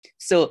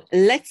So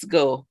let's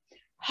go.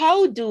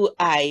 How do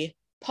I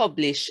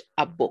publish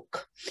a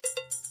book?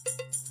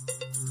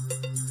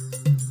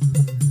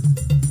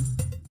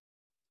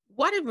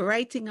 What if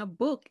writing a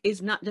book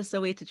is not just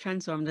a way to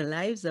transform the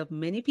lives of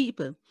many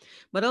people,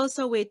 but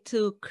also a way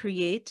to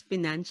create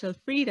financial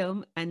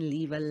freedom and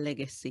leave a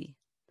legacy?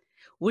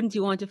 Wouldn't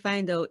you want to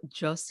find out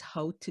just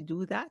how to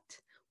do that?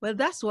 Well,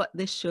 that's what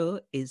this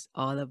show is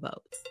all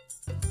about.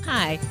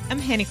 Hi, I'm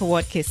Hennika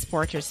Watkins,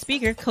 Porter,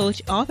 speaker,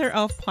 coach, author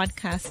of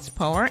Podcast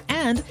Power,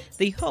 and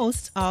the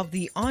host of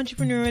the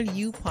Entrepreneurial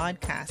You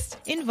podcast,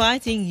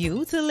 inviting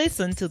you to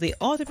listen to the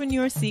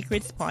Entrepreneur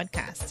Secrets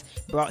podcast,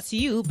 brought to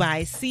you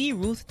by C.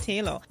 Ruth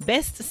Taylor,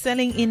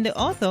 best-selling indie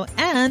author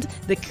and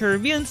the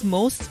Caribbean's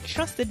most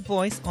trusted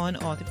voice on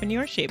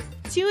entrepreneurship.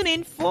 Tune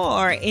in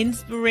for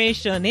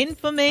inspiration,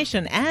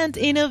 information, and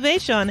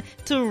innovation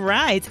to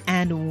write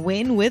and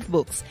win with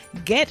books.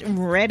 Get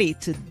ready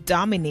to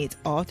dominate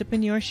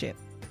entrepreneurship.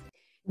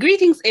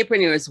 Greetings,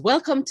 entrepreneurs.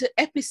 Welcome to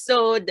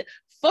episode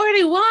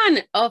 41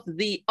 of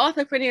the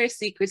Entrepreneur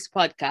Secrets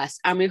podcast.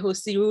 I'm your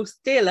host, Ruth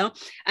Taylor,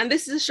 and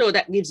this is a show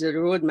that gives you the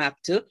roadmap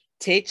to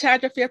take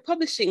charge of your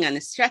publishing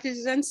and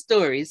strategies and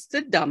stories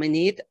to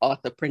dominate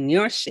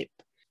entrepreneurship.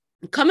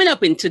 Coming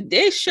up in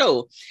today's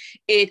show,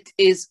 it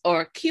is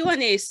our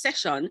Q&A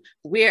session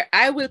where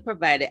I will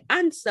provide an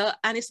answer,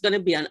 and it's going to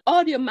be an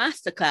audio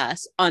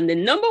masterclass on the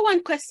number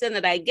one question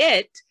that I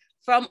get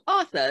from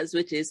authors,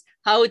 which is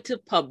how to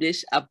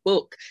publish a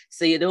book.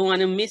 So you don't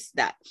want to miss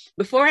that.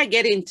 Before I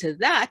get into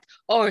that,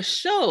 our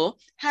show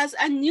has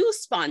a new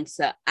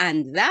sponsor,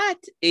 and that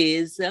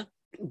is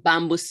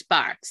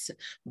BambuSparks.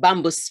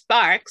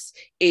 BambuSparks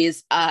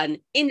is an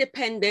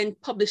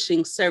independent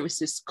publishing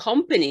services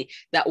company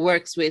that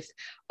works with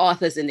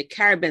authors in the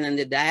Caribbean and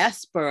the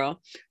diaspora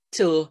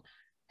to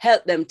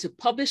help them to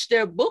publish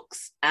their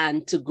books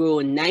and to grow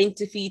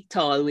 90 feet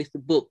tall with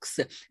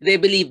books. They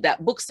believe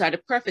that books are the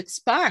perfect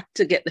spark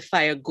to get the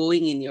fire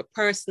going in your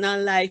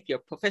personal life, your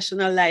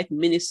professional life,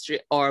 ministry,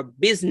 or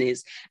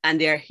business,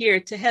 and they're here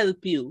to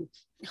help you.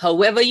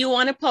 However you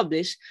want to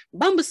publish,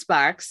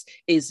 BambuSparks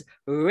is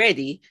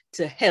ready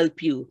to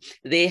help you.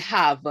 They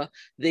have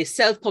the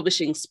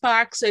self-publishing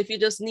spark. So if you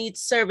just need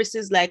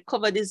services like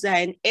cover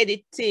design,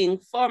 editing,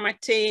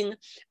 formatting,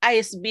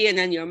 ISBN,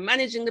 and you're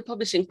managing the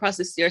publishing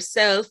process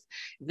yourself,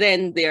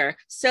 then their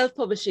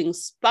self-publishing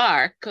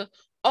spark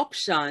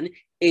option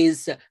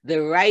is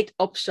the right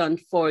option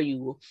for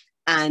you.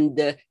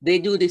 And they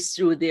do this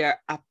through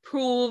their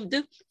approved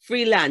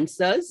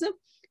freelancers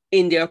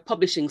in their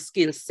Publishing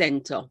Skills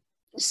Center.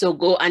 So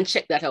go and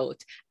check that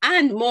out.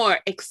 And more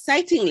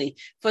excitingly,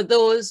 for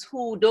those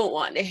who don't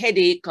want the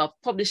headache of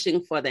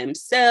publishing for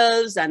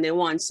themselves and they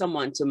want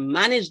someone to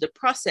manage the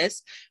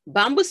process,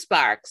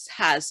 BambuSparks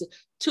has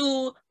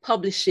two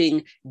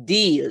publishing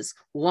deals.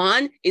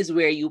 One is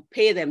where you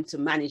pay them to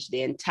manage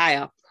the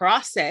entire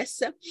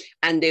process,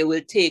 and they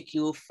will take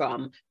you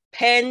from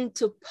pen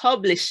to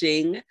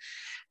publishing.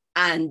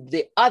 And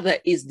the other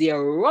is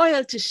their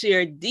royalty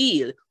share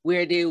deal,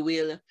 where they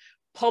will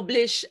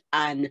publish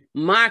and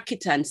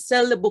market and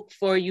sell the book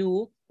for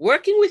you,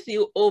 working with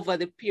you over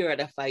the period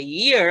of a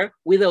year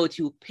without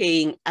you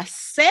paying a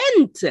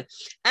cent.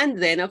 And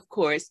then, of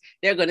course,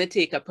 they're going to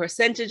take a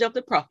percentage of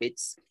the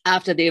profits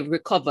after they've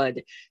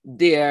recovered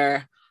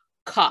their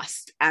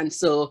cost. And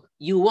so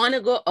you want to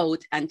go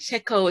out and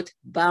check out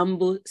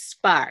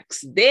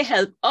BambuSparks. They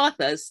help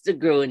authors to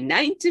grow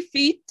 90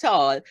 feet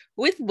tall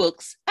with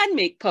books and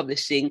make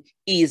publishing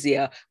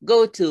easier.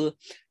 Go to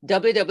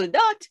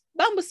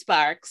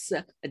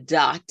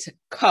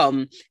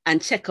www.bambusparks.com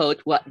and check out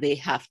what they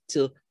have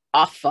to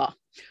offer.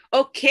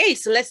 Okay,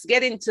 so let's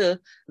get into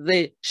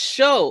the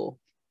show.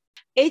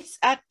 It's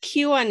a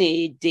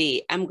Q&A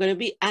day. I'm going to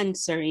be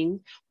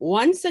answering,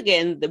 once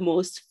again, the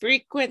most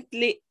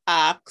frequently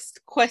asked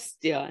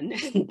question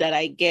that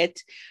I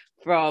get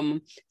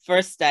from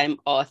first-time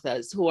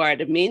authors who are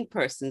the main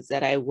persons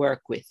that I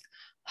work with.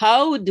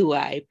 How do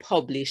I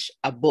publish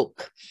a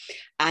book?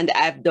 And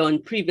I've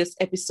done previous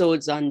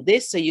episodes on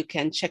this, so you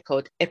can check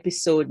out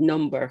episode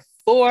number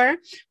 4,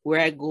 where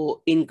I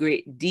go in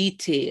great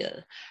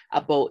detail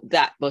about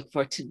that. But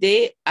for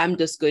today, I'm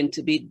just going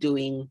to be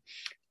doing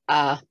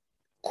a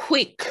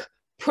quick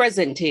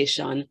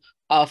presentation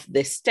of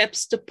the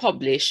steps to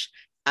publish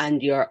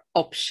and your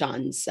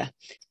options,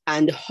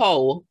 and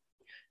how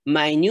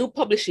my new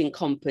publishing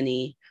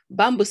company,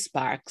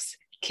 BambuSparks,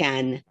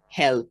 can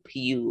help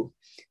you.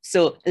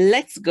 So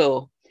let's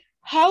go.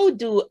 How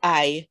do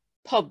I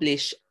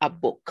publish a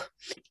book?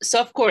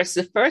 So of course,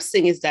 the first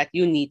thing is that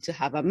you need to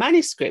have a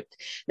manuscript.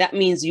 That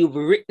means you've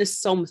written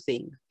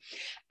something.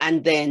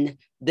 And then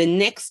the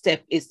next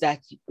step is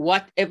that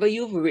whatever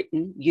you've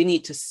written, you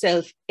need to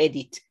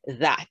self-edit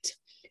that.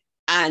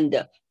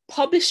 And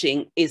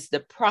publishing is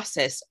the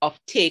process of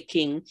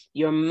taking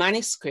your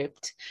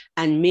manuscript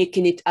and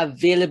making it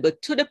available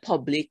to the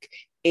public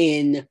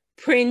in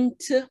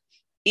print,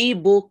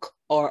 ebook,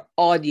 or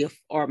audio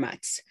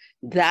formats.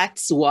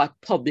 That's what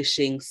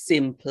publishing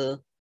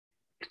simple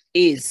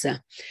is.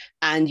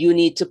 And you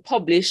need to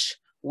publish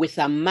with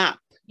a map.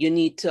 you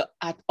need to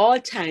at all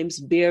times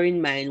bear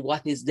in mind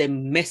what is the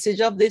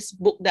message of this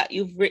book that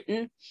you've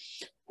written,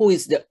 who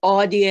is the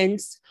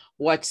audience,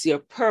 what's your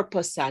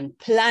purpose and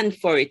plan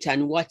for it,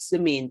 and what's the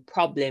main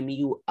problem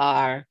you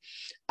are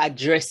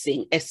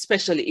addressing,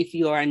 especially if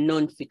you are a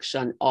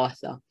nonfiction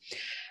author.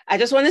 I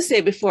just want to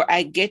say before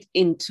I get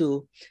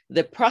into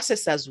the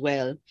process as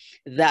well,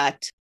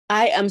 that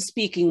I am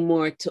speaking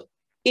more to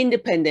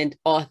independent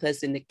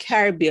authors in the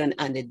Caribbean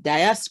and the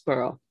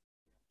diaspora.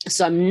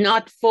 So I'm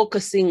not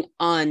focusing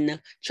on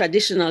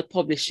traditional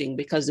publishing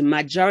because the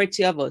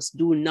majority of us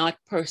do not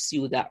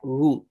pursue that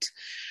route.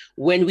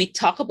 When we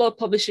talk about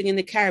publishing in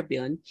the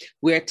Caribbean,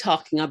 we're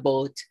talking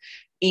about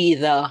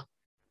either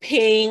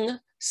paying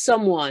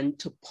someone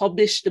to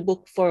publish the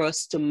book for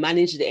us to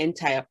manage the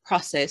entire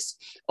process,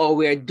 or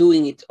we're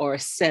doing it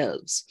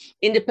ourselves.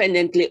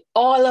 Independently,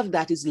 all of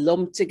that is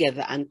lumped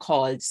together and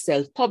called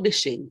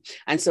self-publishing.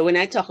 And so when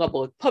I talk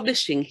about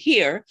publishing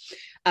here,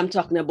 I'm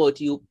talking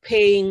about you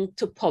paying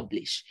to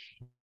publish.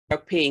 You're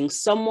paying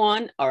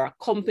someone or a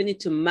company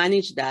to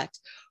manage that,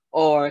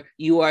 or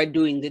you are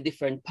doing the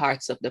different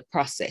parts of the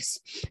process.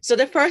 So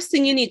the first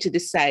thing you need to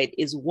decide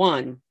is,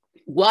 one,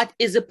 what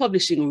is the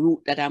publishing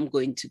route that I'm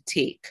going to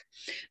take?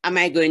 Am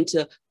I going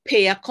to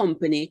pay a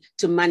company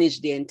to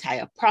manage the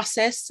entire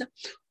process,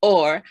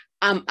 or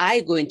am I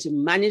going to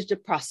manage the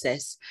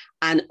process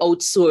and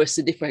outsource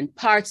the different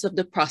parts of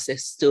the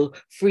process to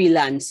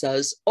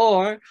freelancers,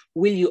 or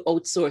will you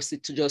outsource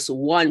it to just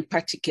one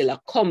particular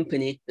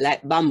company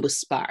like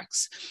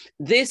BambuSparks?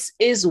 This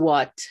is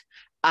what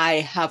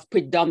I have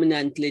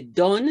predominantly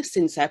done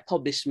since I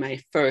published my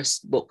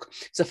first book.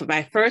 So for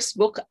my first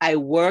book, I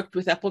worked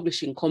with a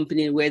publishing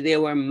company where they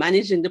were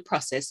managing the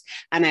process,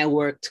 and I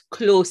worked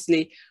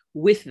closely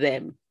with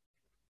them.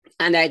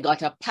 And I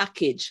got a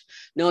package.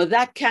 Now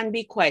that can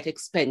be quite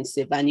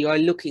expensive, and you're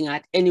looking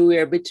at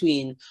anywhere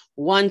between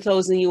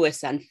 1,000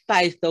 US and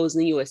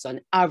 5,000 US on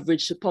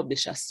average to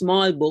publish a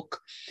small book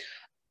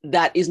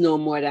that is no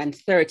more than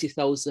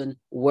 30,000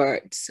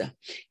 words.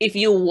 If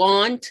you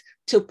want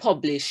to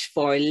publish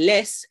for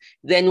less,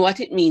 then what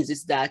it means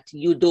is that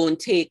you don't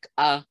take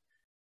a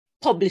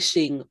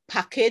publishing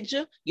package,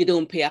 you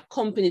don't pay a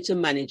company to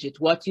manage it.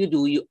 What you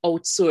do, you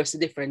outsource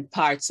different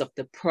parts of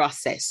the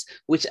process,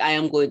 which I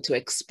am going to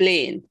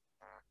explain.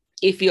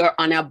 If you're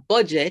on a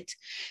budget,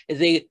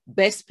 the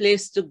best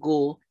place to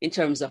go in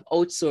terms of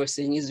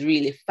outsourcing is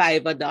really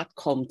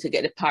Fiverr.com to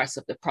get the parts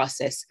of the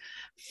process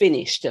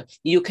finished.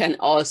 You can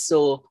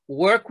also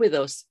work with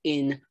us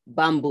in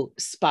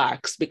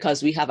BambuSparks,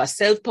 because we have a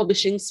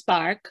self-publishing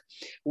Spark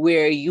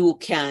where you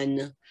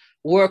can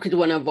work with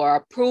one of our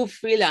approved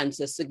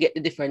freelancers to get the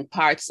different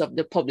parts of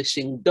the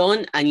publishing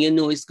done, and you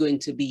know it's going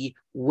to be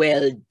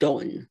well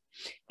done.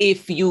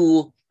 If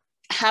you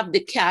have the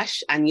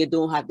cash and you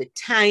don't have the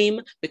time,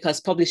 because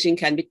publishing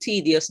can be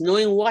tedious,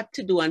 knowing what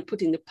to do and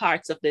putting the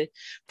parts of the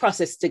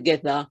process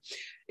together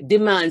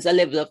demands a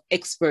level of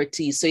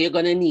expertise. So you're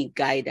going to need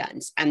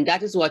guidance. And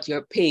that is what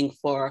you're paying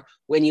for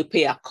when you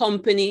pay a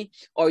company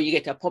or you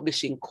get a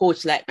publishing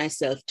coach like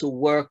myself to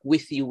work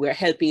with you. We're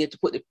helping you to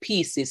put the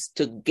pieces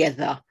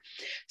together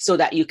so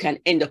that you can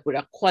end up with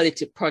a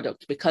quality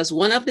product. Because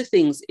one of the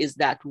things is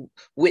that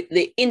with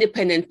the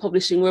independent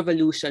publishing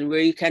revolution, where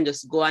you can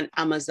just go on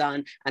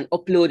Amazon and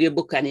upload your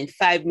book and in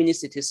 5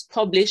 minutes it is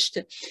published,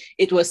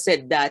 it was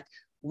said that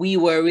we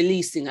were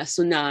releasing a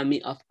tsunami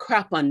of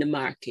crap on the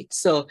market.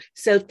 So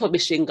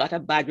self-publishing got a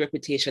bad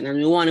reputation, and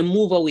we want to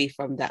move away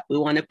from that. We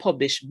want to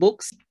publish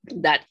books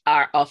that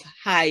are of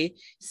high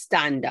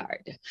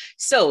standard.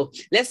 So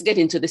let's get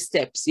into the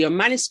steps. Your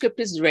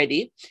manuscript is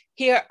ready.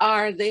 Here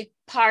are the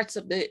parts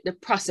of the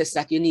process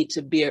that you need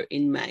to bear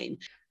in mind.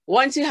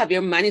 Once you have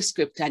your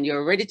manuscript and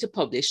you're ready to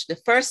publish, the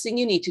first thing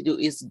you need to do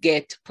is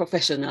get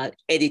professional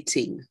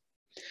editing.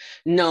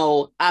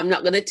 Now, I'm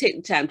not going to take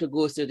the time to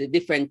go through the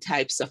different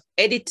types of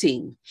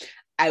editing.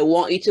 I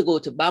want you to go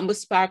to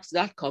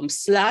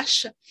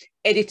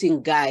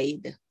BambuSparks.com/editing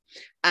guide.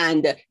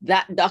 And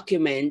that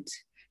document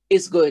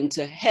is going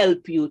to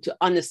help you to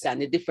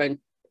understand the different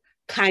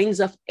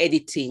kinds of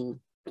editing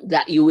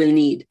that you will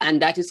need.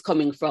 And that is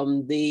coming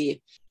from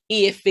the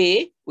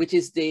EFA, which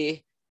is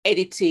the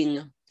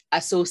Editing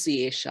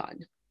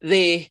Association.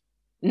 The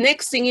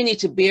next thing you need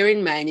to bear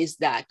in mind is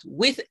that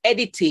with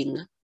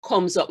editing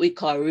comes what we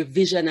call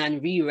revision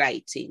and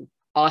rewriting.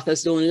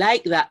 Authors don't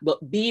like that,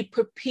 but be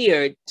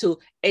prepared to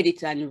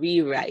edit and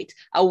rewrite.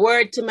 A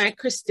word to my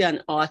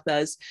Christian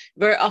authors: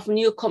 very often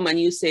you come and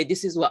you say,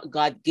 this is what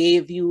God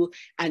gave you,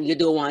 and you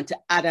don't want to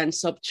add and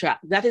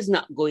subtract. That is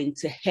not going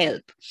to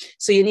help.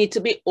 So you need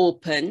to be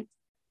open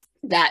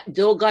that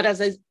though God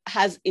has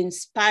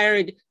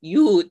inspired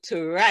you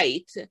to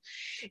write,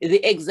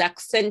 the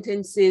exact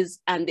sentences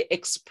and the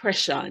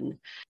expression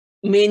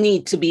may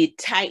need to be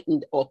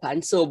tightened up.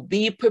 And so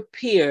be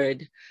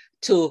prepared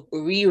to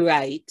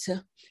rewrite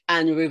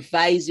and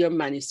revise your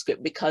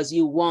manuscript, because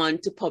you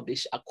want to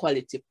publish a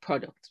quality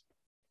product.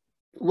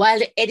 While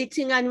the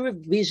editing and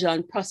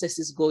revision process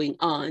is going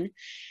on,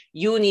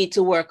 you need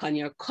to work on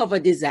your cover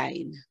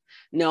design.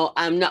 Now,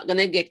 I'm not going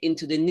to get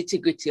into the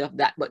nitty-gritty of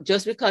that, but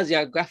just because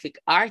you're a graphic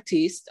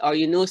artist or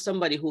you know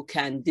somebody who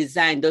can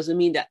design doesn't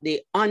mean that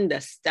they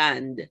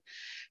understand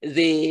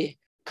the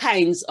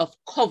kinds of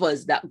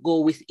covers that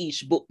go with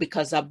each book,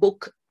 because a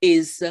book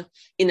is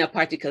in a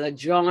particular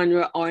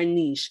genre or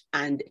niche,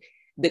 and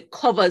the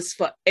covers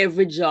for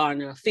every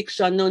genre,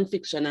 fiction,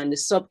 non-fiction, and the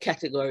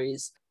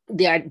subcategories,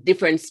 there are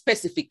different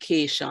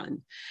specifications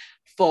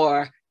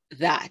for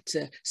that.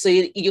 So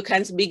you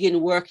can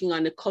begin working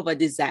on the cover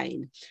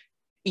design.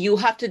 You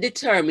have to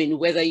determine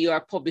whether you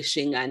are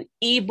publishing an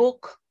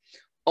ebook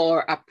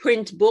or a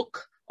print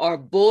book or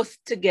both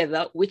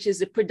together, which is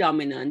the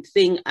predominant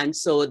thing. And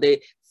so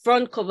the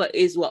front cover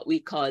is what we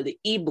call the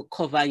ebook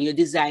cover, and you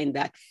design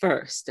that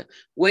first.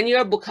 When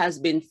your book has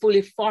been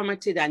fully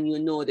formatted and you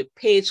know the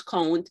page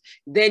count,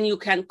 then you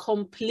can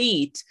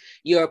complete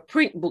your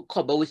print book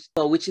cover,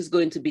 which is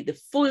going to be the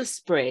full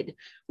spread,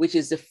 which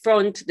is the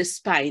front, the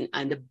spine,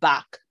 and the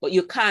back. But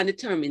you can't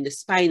determine the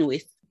spine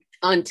width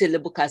until the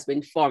book has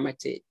been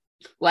formatted.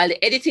 While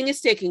the editing is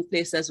taking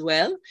place as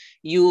well,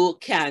 you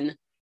can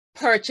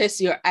purchase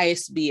your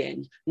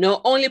ISBN.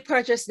 Now, only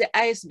purchase the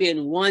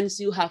ISBN once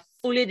you have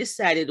fully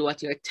decided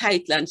what your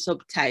title and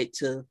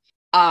subtitle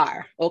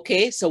are.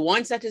 Okay, so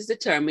once that is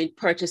determined,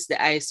 purchase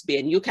the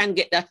ISBN. You can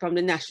get that from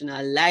the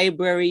National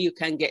Library. You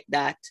can get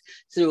that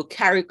through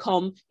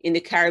CARICOM in the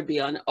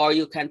Caribbean, or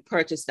you can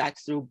purchase that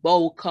through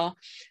BOCA,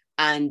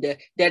 and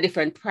there are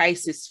different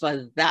prices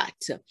for that.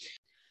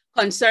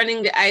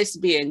 Concerning the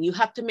ISBN, you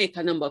have to make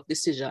a number of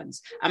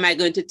decisions. Am I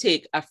going to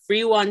take a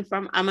free one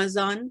from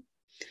Amazon?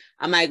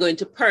 Am I going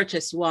to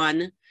purchase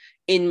one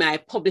in my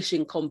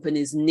publishing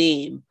company's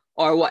name,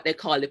 or what they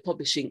call the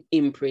publishing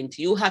imprint?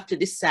 You have to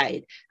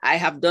decide. I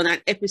have done an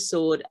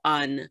episode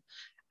on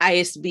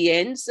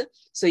ISBNs,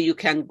 so you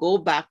can go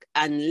back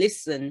and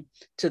listen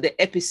to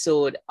the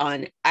episode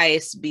on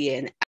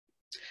ISBN.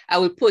 I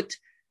will put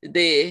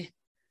the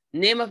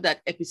name of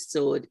that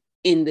episode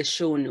in the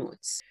show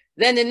notes.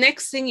 Then the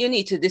next thing you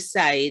need to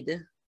decide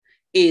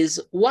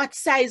is, what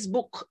size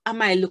book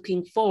am I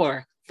looking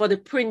for the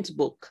print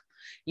book?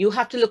 You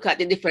have to look at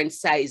the different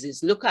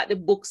sizes. Look at the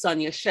books on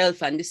your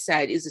shelf and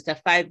decide, is it a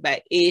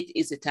 5x8?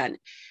 Is it an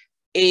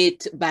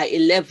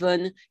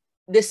 8x11?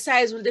 The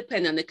size will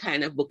depend on the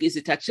kind of book. Is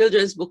it a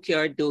children's book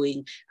you're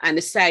doing? And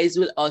the size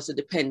will also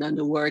depend on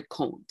the word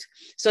count.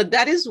 So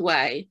that is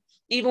why,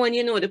 even when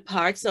you know the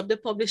parts of the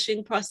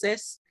publishing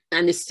process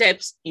and the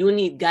steps, you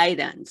need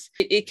guidance.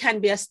 It can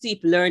be a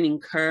steep learning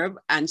curve,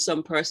 and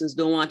some persons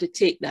don't want to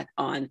take that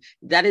on.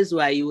 That is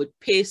why you would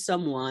pay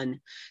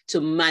someone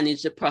to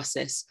manage the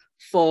process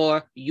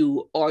for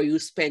you, or you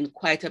spend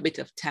quite a bit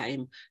of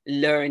time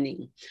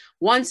learning.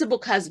 Once a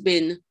book has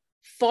been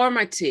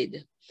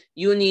formatted,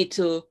 you need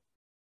to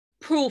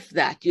proof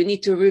that, you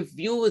need to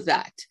review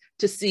that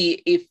to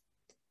see if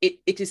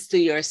it is to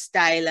your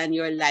style and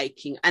your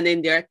liking. And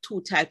then there are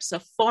two types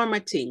of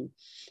formatting.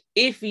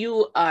 If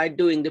you are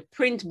doing the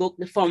print book,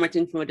 the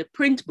formatting for the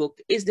print book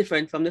is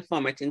different from the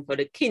formatting for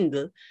the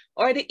Kindle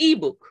or the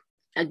ebook.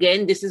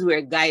 Again, this is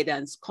where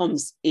guidance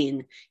comes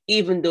in,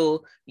 even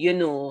though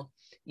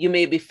you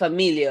may be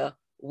familiar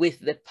with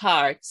the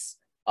parts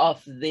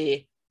of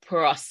the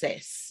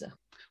process.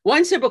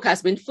 Once your book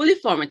has been fully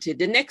formatted,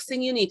 the next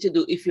thing you need to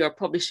do if you're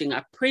publishing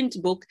a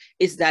print book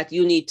is that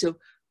you need to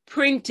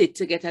print it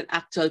to get an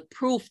actual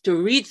proof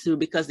to read through,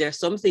 because there are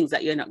some things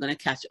that you're not going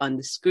to catch on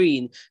the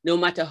screen. No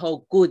matter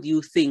how good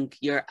you think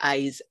your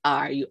eyes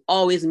are, you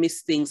always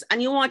miss things,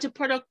 and you want a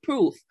product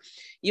proof.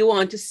 You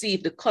want to see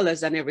if the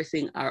colors and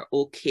everything are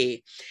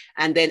okay.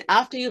 And then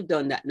after you've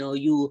done that, now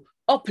you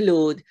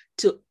upload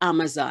to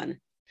Amazon.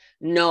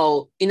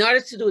 Now, in order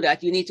to do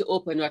that, you need to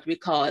open what we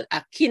call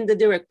a Kindle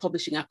Direct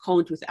Publishing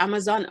account with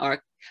Amazon,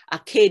 or a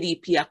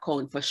KDP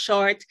account for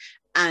short.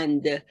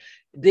 And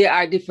there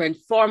are different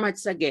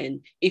formats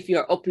again. If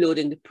you're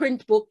uploading the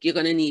print book, you're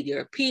going to need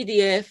your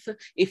PDF.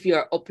 If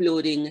you're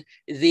uploading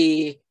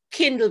the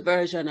Kindle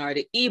version or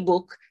the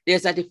ebook,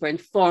 there's a different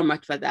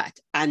format for that.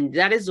 And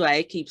that is why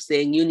I keep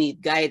saying you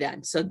need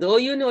guidance. So though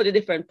you know the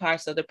different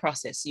parts of the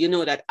process, you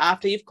know that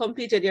after you've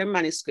completed your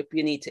manuscript,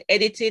 you need to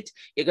edit it.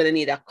 You're going to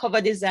need a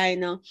cover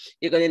designer.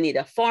 You're going to need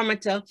a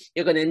formatter.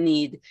 You're going to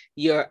need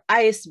your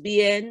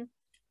ISBN,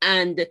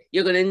 and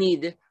you're going to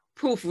need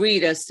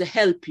proofreaders to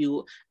help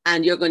you.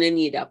 And you're going to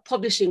need a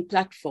publishing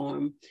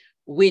platform,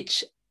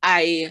 which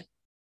I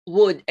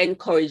would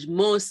encourage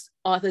most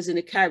authors in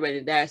the Caribbean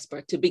and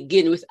diaspora to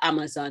begin with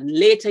Amazon.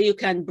 Later, you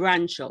can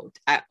branch out.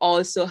 I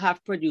also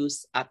have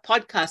produced a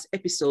podcast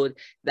episode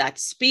that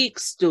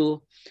speaks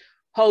to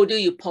how do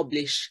you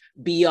publish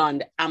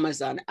beyond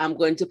Amazon. I'm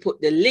going to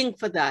put the link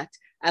for that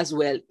as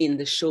well in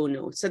the show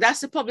notes. So that's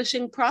the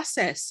publishing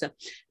process.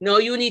 Now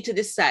you need to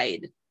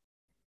decide,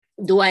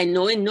 do I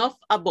know enough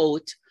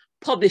about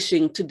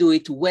publishing to do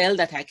it well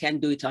that I can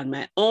do it on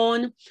my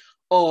own?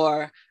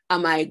 Or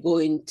am I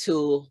going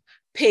to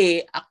pay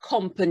a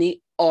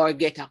company or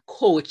get a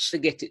coach to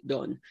get it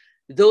done?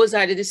 Those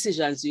are the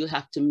decisions you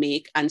have to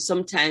make. And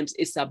sometimes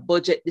it's a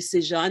budget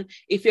decision.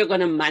 If you're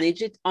going to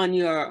manage it on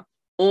your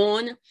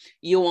own,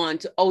 you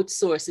want to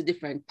outsource the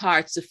different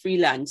parts to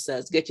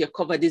freelancers, get your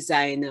cover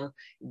designer,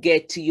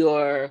 get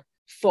your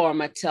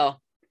formatter,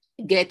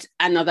 get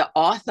another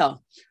author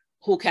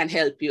who can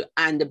help you.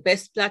 And the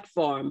best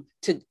platform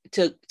to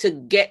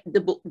get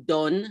the book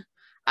done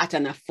at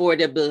an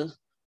affordable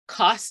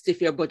cost,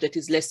 if your budget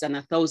is less than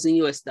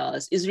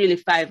 $1,000 is really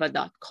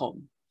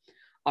Fiverr.com.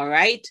 All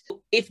right.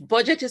 If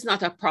budget is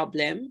not a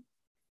problem,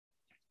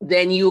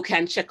 then you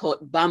can check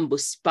out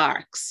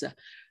BambuSparks.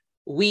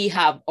 We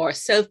have our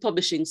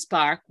self-publishing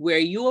Spark where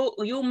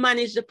you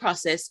manage the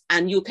process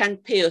and you can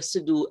pay us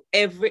to do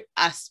every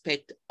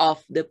aspect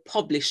of the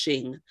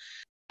publishing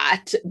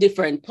at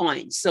different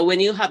points. So when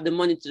you have the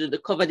money to do the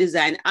cover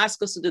design,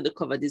 ask us to do the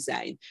cover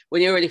design.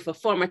 When you're ready for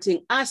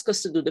formatting, ask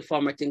us to do the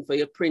formatting for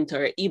your print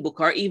or ebook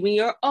or even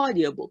your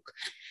audiobook.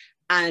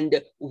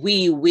 And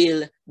we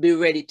will be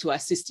ready to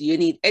assist you. You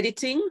need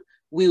editing,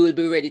 we will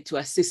be ready to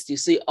assist you.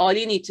 So all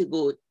you need to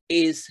go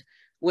is,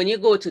 when you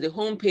go to the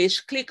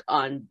homepage, click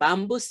on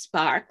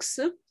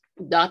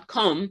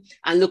BambuSparks.com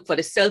and look for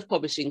the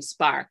self-publishing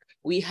Spark.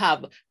 We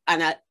have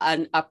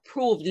an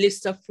approved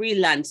list of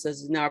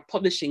freelancers in our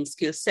Publishing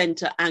Skills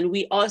Center, and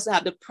we also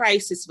have the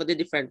prices for the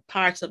different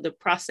parts of the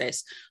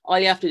process. All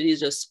you have to do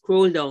is just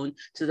scroll down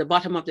to the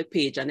bottom of the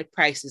page and the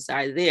prices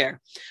are there.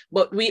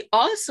 But we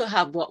also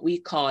have what we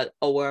call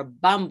our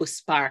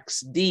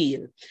BambuSparks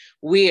deal,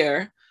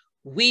 where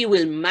we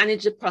will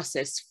manage the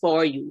process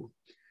for you.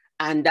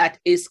 And that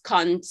is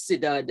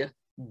considered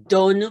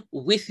done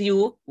with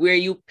you, where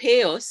you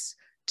pay us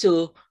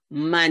to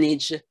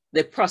manage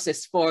the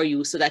process for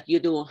you so that you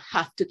don't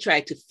have to try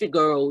to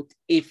figure out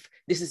if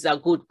this is a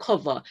good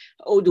cover.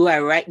 How do I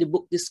write the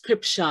book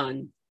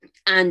description?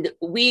 And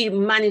we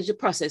manage the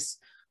process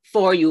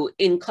for you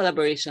in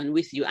collaboration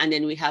with you. And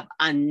then we have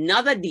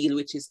another deal,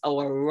 which is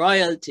our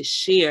royalty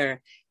share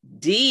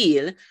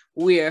deal,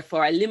 where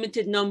for a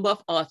limited number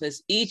of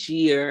authors each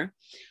year,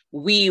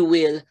 we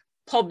will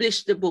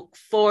publish the book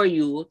for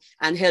you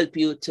and help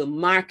you to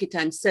market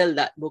and sell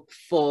that book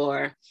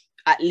for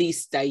at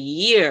least a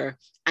year,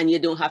 and you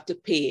don't have to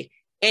pay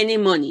any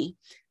money.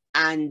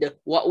 And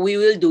what we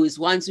will do is,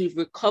 once we've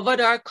recovered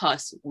our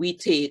costs, we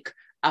take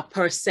a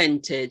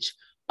percentage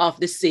of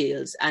the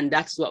sales, and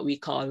that's what we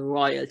call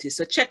royalty.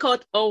 So check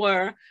out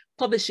our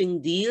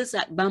publishing deals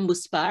at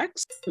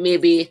BambuSparks.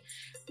 Maybe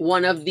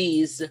one of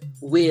these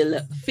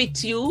will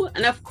fit you.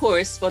 And of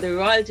course, for the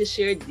royalty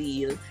share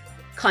deal,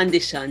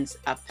 conditions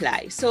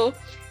apply. So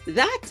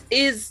that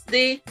is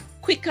the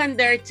quick and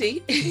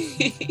dirty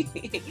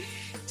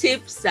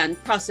tips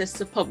and process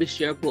to publish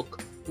your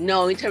book.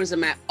 Now, in terms of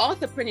my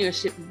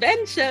entrepreneurship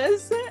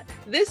ventures,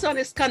 this one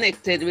is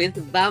connected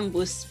with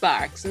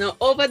BambuSparks. Now,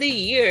 over the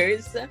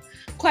years,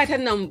 quite a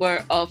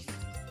number of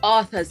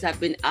authors have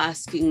been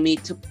asking me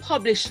to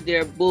publish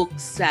their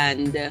books,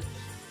 and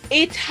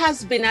it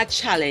has been a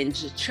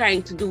challenge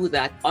trying to do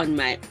that on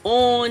my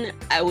own.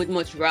 I would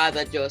much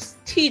rather just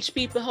teach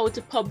people how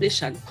to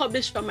publish and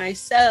publish for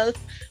myself,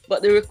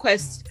 but the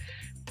requests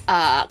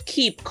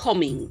keep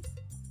coming.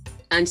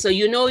 And so,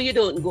 you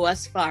don't go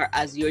as far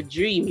as your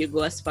dream, you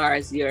go as far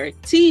as your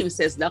team,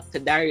 says Dr.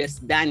 Darius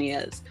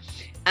Daniels.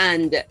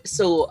 And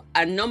so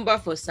a number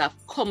of us have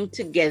come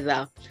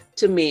together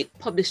to make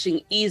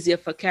publishing easier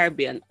for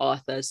Caribbean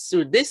authors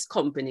through this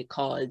company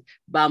called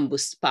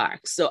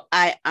BambuSparks. So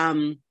I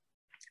am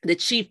the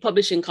chief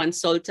publishing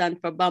consultant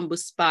for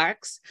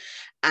BambuSparks,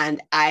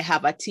 and I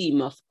have a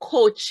team of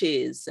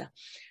coaches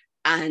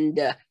and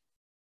a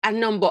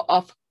number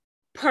of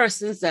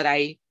persons that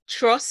I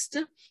trust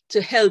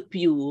to help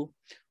you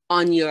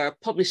on your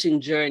publishing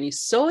journey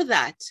so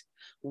that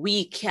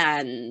we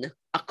can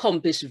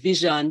accomplish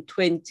Vision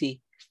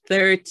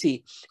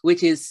 2030,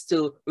 which is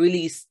to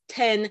release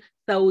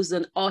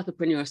 10,000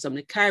 entrepreneurs from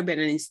the Caribbean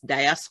and its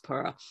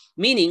diaspora,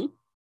 meaning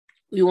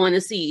we want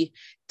to see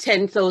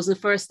 10,000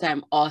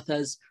 first-time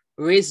authors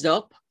raised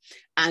up,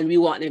 and we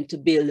want them to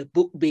build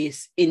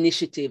book-based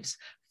initiatives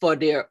for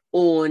their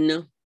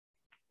own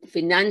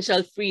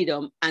financial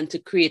freedom and to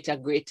create a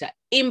greater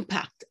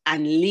impact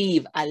and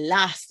leave a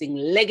lasting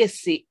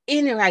legacy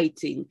in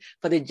writing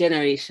for the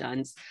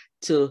generations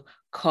to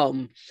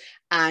come.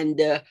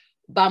 And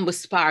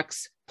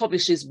BambuSparks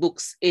publishes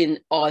books in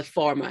all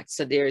formats.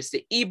 So there's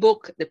the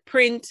ebook, the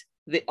print,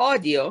 the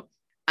audio,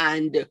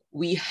 and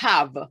we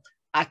have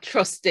a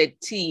trusted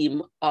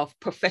team of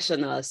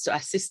professionals to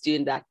assist you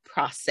in that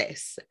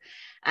process.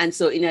 And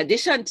so in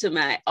addition to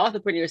my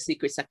Authorpreneur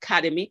Secrets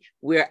Academy,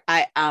 where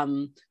I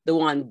am the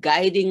one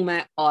guiding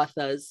my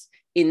authors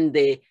in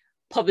the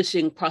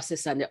publishing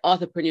process and the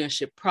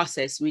entrepreneurship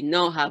process, we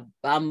now have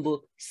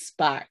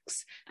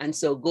BambuSparks. And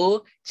so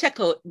go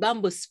check out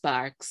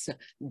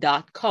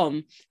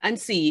BambuSparks.com and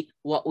see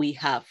what we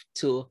have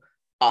to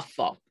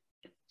offer.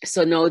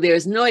 So now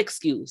there's no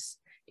excuse.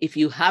 If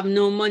you have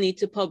no money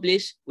to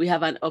publish, we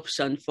have an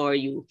option for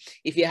you.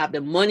 If you have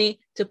the money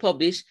to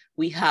publish,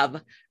 we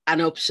have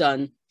an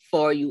option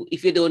for you.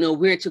 If you don't know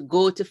where to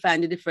go to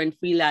find the different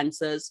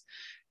freelancers,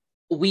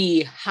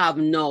 we have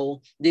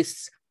now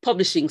this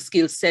Publishing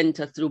Skills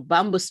Center through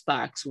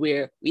BambuSparks,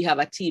 where we have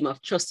a team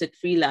of trusted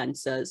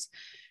freelancers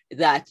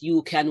that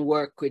you can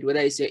work with, whether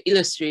it's your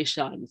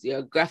illustrations,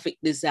 your graphic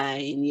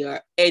design, your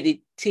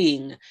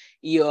editing,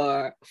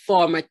 your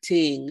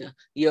formatting,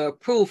 your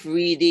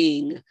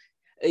proofreading,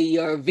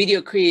 your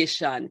video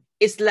creation.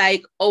 It's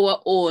like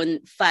our own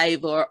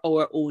Fiverr,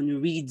 our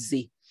own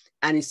Readsy,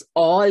 and it's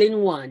all in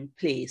one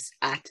place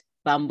at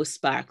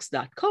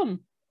BambuSparks.com.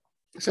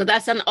 So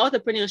that's an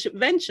entrepreneurship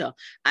venture.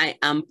 I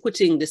am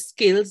putting the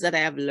skills that I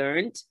have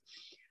learned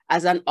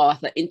as an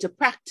author into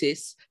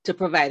practice to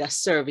provide a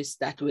service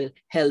that will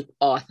help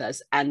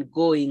authors and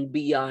going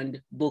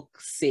beyond book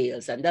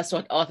sales. And that's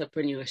what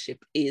entrepreneurship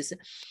is.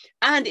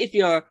 And if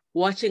you're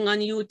watching on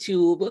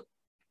YouTube,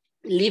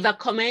 leave a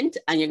comment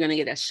and you're going to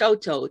get a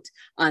shout out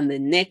on the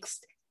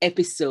next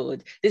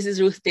episode. This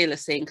is Ruth Taylor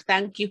saying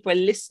thank you for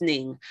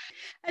listening.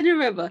 And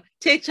remember,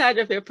 take charge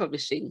of your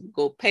publishing.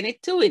 Go pen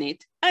it to win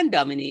it and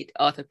dominate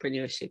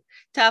entrepreneurship.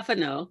 Ta for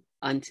now.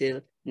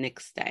 Until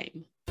next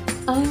time.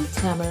 I'm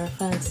Tamara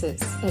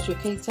Francis,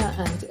 educator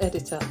and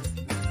editor.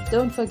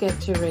 Don't forget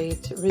to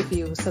rate,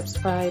 review,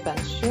 subscribe, and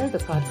share the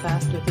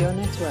podcast with your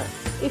network.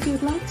 If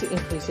you'd like to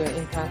increase your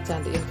impact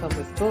and income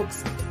with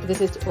books,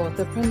 visit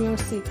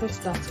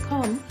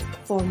authorpreneursecrets.com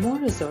for more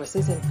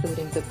resources,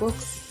 including the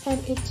books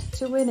Pen It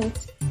to Win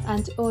It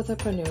and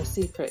Authorpreneur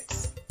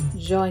Secrets.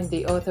 Join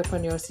the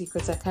Authorpreneur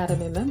Secrets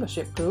Academy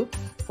membership group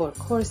for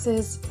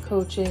courses,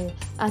 coaching,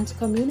 and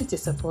community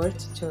support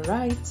to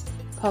write,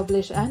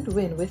 publish, and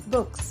win with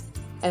books.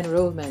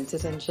 Enrollment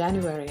is in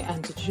January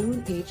and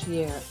June each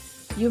year.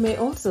 You may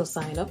also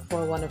sign up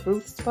for one of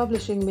Ruth's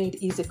Publishing Made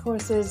Easy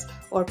courses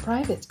or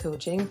private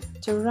coaching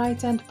to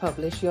write and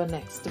publish your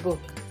next book.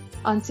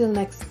 Until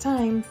next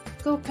time,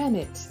 go pen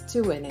it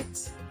to win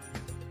it.